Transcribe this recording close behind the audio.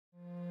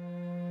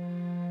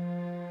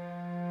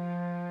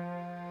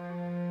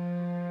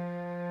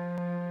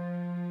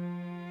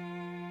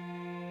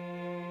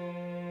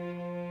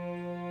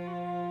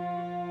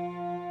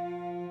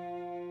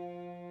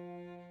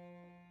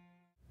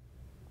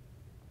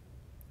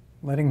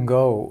Letting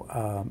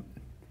go,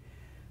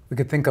 we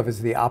could think of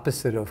as the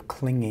opposite of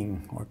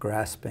clinging or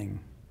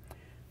grasping.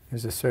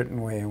 There's a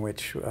certain way in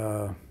which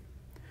when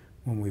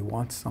we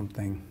want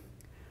something,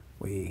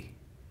 we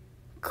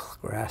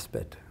grasp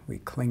it, we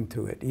cling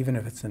to it, even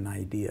if it's an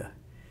idea.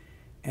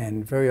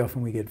 And very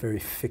often we get very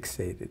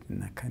fixated in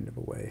that kind of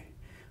a way.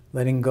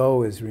 Letting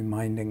go is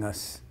reminding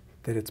us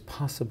that it's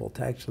possible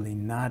to actually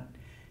not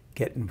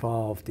get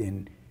involved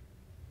in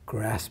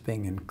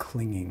grasping and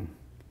clinging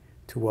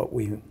to what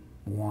we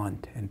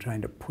want and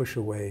trying to push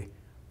away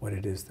what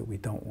it is that we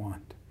don't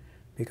want.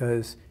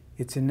 Because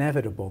it's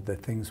inevitable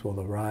that things will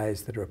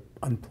arise that are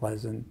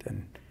unpleasant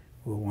and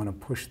we'll want to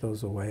push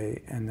those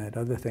away, and that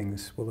other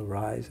things will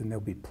arise and they'll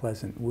be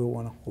pleasant. We'll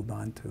want to hold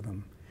on to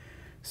them.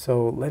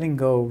 So letting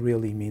go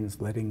really means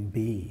letting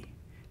be.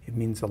 It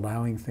means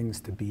allowing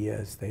things to be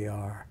as they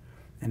are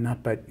and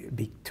not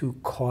be too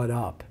caught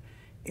up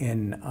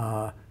in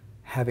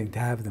having to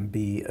have them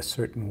be a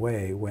certain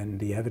way when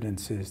the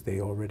evidence is they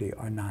already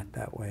are not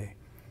that way.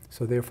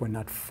 So therefore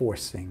not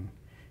forcing.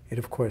 It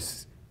of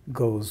course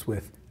goes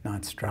with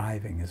not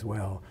striving as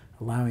well,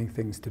 allowing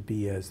things to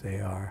be as they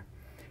are.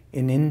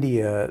 In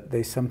India,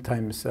 they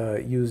sometimes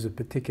use a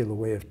particular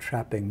way of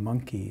trapping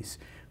monkeys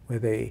where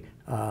they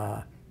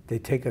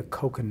take a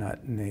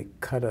coconut and they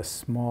cut a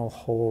small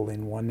hole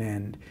in one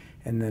end,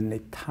 and then they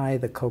tie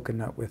the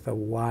coconut with a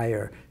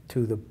wire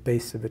to the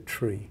base of a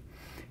tree.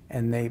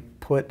 And they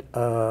put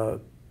a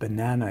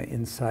banana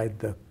inside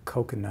the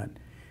coconut,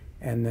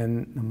 and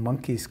then the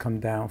monkeys come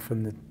down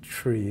from the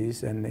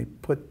trees and they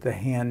put the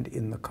hand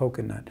in the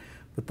coconut.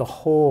 But the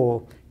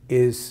hole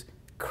is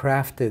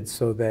crafted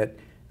so that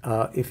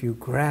if you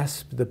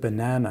grasp the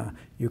banana,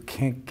 you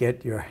can't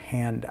get your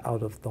hand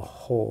out of the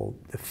hole.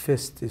 The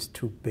fist is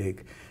too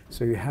big.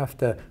 So you have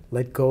to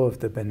let go of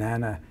the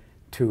banana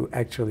to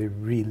actually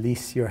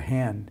release your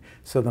hand.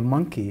 So the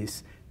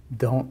monkeys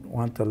don't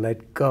want to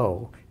let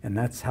go, and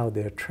that's how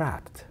they're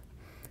trapped.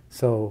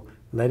 So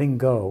letting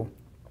go,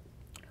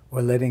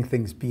 or letting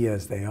things be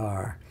as they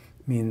are,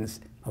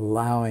 means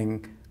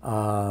allowing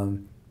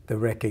the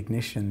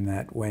recognition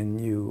that when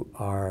you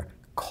are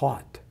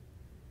caught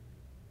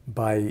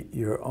by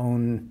your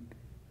own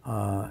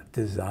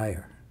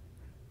desire,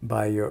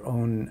 by your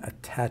own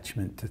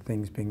attachment to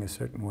things being a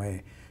certain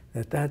way,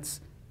 that's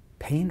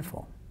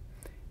painful,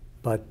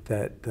 but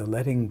that the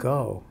letting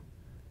go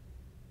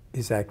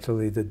is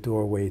actually the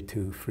doorway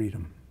to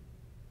freedom.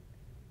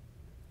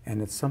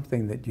 And it's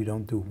something that you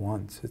don't do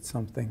once. It's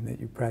something that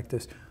you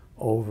practice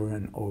over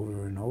and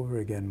over and over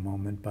again,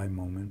 moment by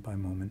moment by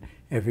moment.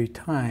 Every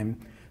time,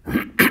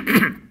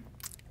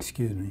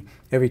 excuse me,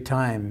 every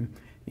time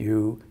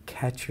you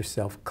catch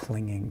yourself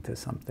clinging to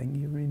something,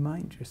 you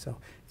remind yourself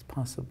it's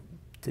possible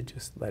to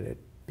just let it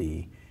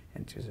be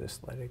and to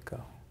just let it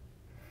go.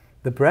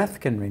 The breath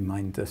can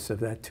remind us of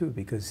that too,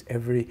 because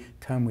every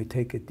time we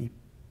take a deep,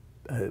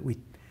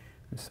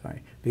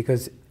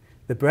 because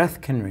the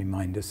breath can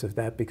remind us of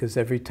that, because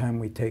every time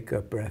we take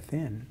a breath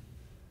in,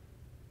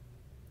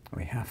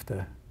 we have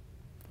to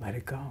let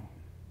it go.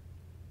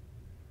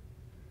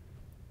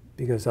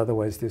 Because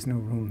otherwise there's no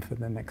room for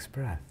the next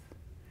breath.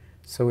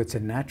 So it's a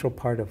natural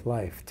part of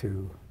life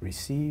to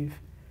receive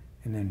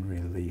and then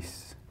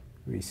release,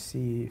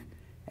 receive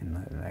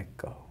and let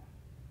go.